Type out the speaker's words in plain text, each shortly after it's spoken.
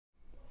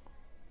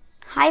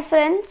Hi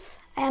friends,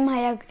 I am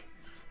Hayagri.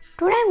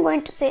 Today I am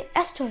going to say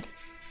a story.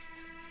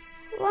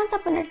 Once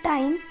upon a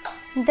time,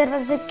 there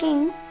was a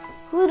king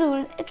who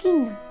ruled a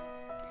kingdom.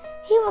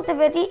 He was a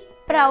very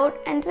proud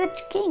and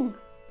rich king.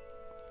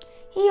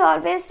 He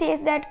always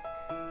says that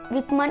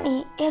with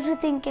money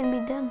everything can be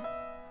done.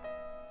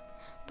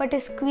 But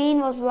his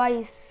queen was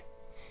wise.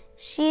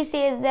 She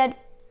says that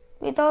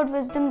without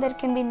wisdom there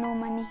can be no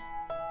money.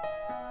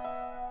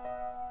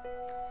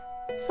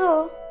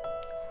 So,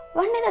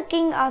 one day the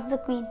king asked the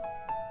queen,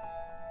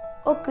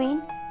 "Oh queen,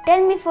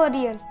 tell me for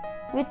real,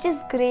 which is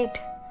great,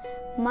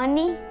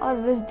 money or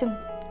wisdom?"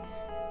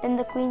 Then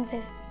the queen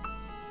said,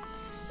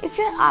 "If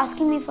you are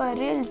asking me for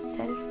real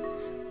itself,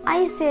 I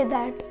say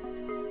that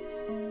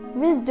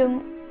wisdom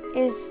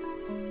is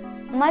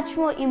much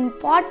more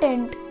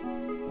important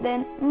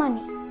than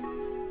money."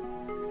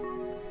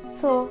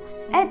 So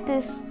at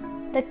this,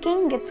 the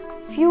king gets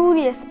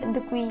furious at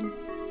the queen.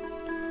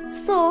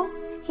 So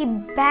he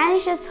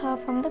banishes her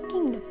from the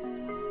kingdom.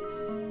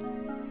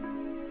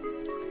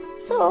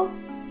 So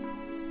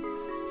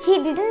he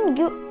didn't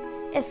give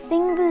a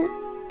single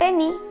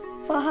penny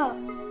for her.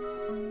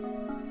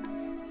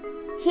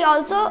 He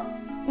also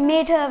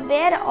made her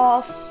aware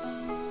of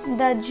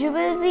the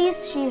jewelry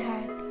she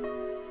had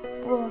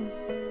worn.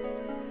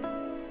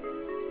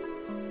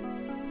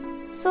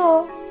 So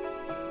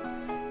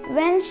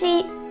when she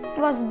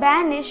was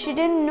banished, she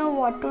didn't know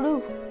what to do.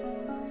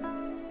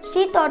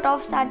 She thought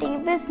of starting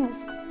a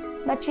business,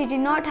 but she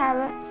did not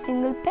have a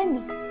single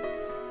penny.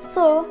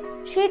 So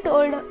she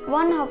told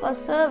one of her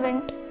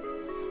servants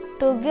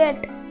to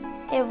get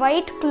a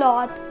white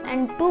cloth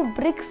and 2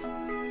 bricks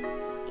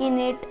in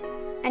it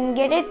and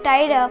get it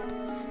tied up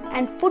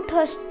and put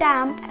her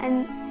stamp and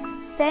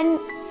sell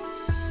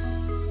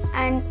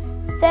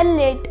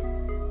it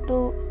to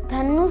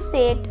Dhannu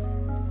Seth,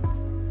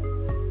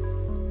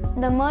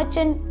 the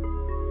merchant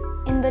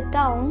in the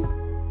town.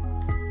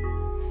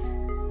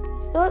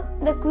 So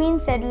the queen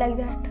said like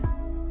that.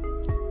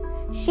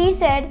 She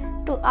said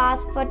to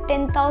ask for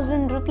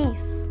 10,000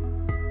 rupees.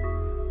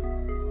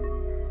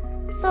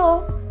 So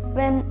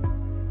when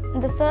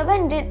the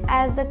servant did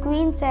as the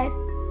queen said,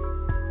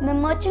 the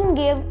merchant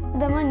gave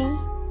the money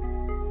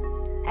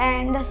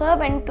and the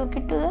servant took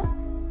it to the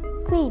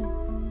queen.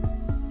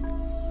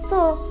 So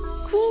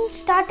queen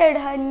started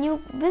her new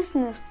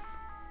business.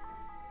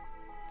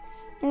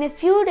 In a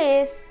few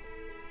days,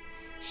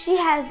 she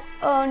has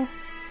earned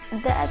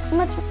that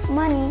much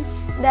money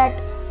that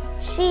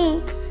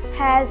she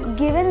has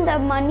given the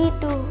money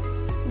to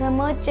the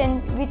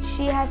merchant which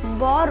she has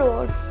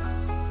borrowed,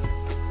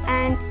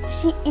 and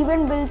she even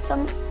built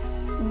some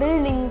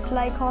buildings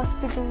like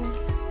hospitals,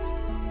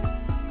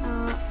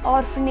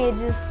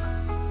 orphanages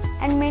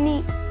and many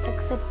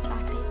etc.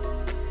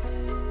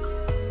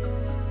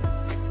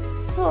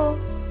 So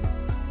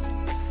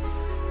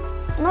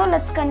now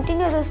let's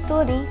continue the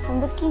story from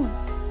the king.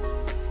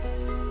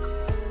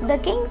 The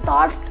king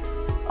thought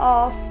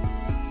of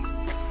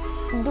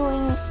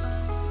doing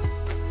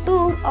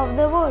tour of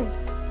the world.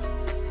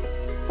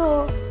 So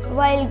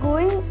while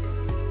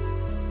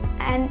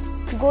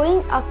going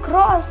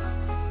across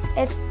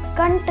a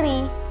country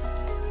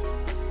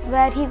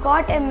where he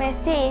got a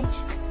message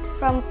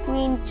from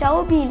Queen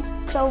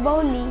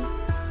Chowbali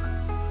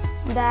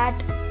that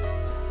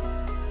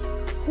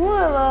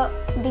whoever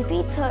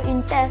defeats her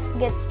in chess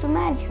gets to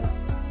marry her,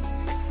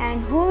 and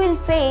who will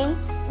fail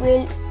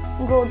will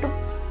go to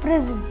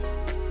prison.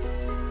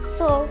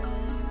 So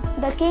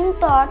the king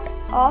thought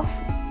of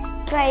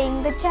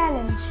trying the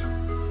challenge.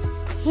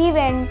 He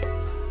went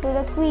to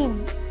the queen.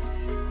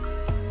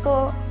 So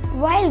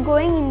while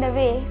going in the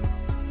way,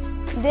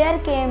 there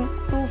came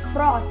 2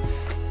 frauds.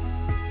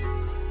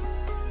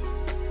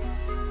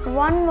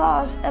 One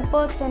was a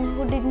person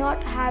who did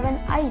not have an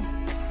eye.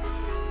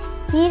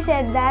 He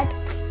said that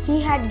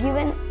he had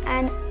given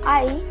an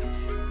eye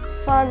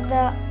for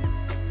the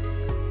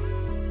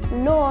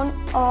loan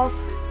of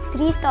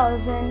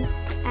 3,000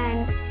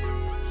 and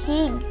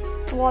he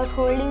was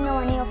holding the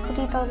money of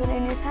 3,000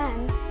 in his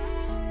hands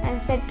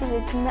and said to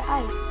return the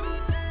eye.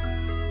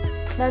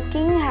 The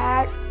king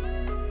had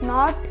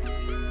not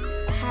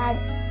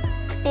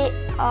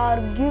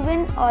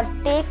given or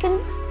taken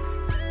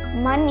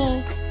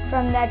money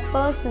from that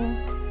person,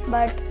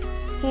 but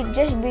he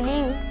just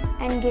believed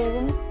and gave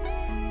him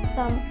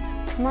some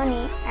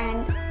money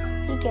and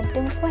he kept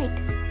him quiet.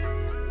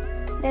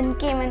 Then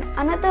came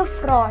another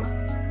fraud.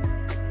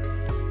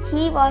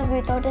 He was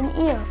without an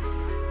ear.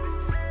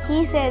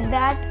 He said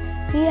that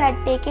he had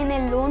taken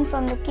a loan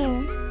from the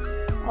king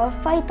of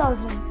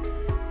 5,000.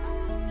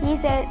 He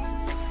said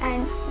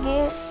and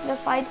gave the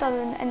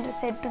 5,000 and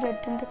said to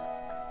return the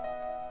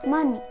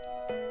money.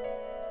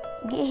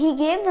 He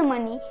gave the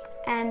money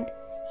and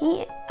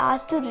he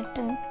asked to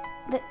return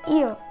the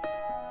ear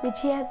which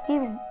he has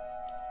given.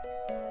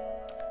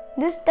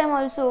 This time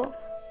also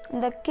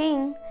the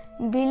king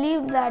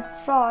believed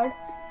that fraud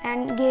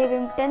and gave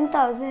him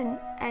 10,000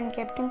 and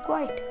kept him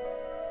quiet.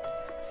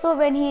 So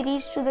when he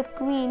reached to the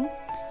queen,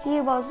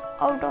 he was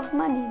out of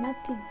money,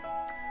 nothing.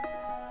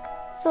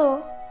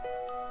 So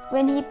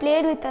when he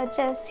played with her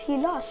chess, he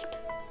lost.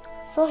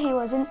 So he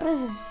was in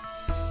prison.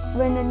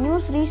 When the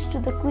news reached to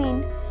the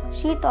queen,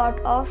 she thought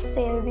of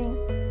saving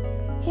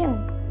him.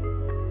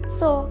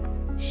 So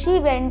she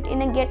went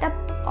in a get-up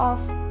of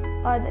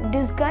the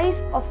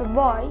disguise of a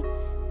boy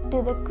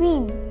to the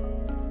queen,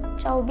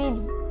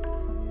 Chaubili.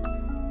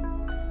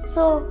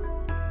 So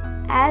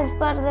as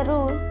per the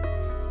rule,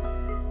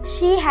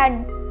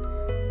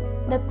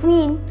 the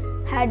queen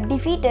had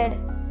defeated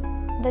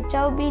the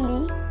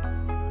Chaubili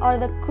or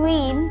the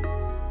queen,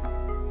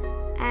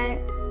 and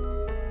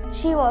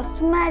she was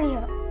to marry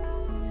her.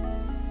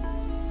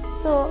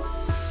 So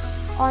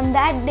on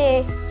that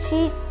day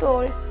she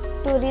told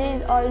to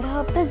release all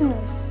her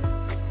prisoners.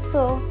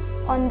 So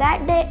on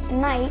that day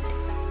night,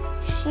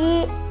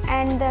 she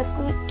and the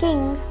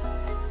king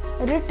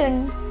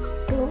returned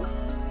to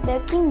their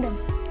kingdom.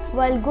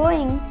 While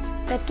going,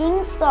 the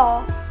king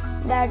saw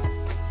that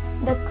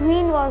the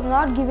queen was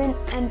not given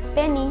a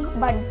penny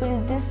but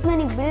built this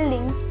many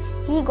buildings.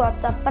 He got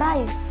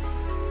surprised,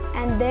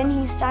 and then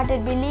he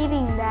started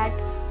believing that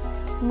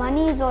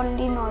money is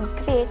only not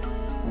great,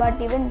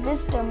 but even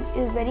wisdom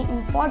is very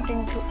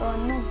important to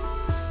earn money.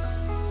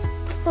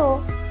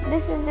 So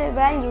this is a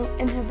value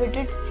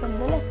inherited from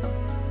the lesson.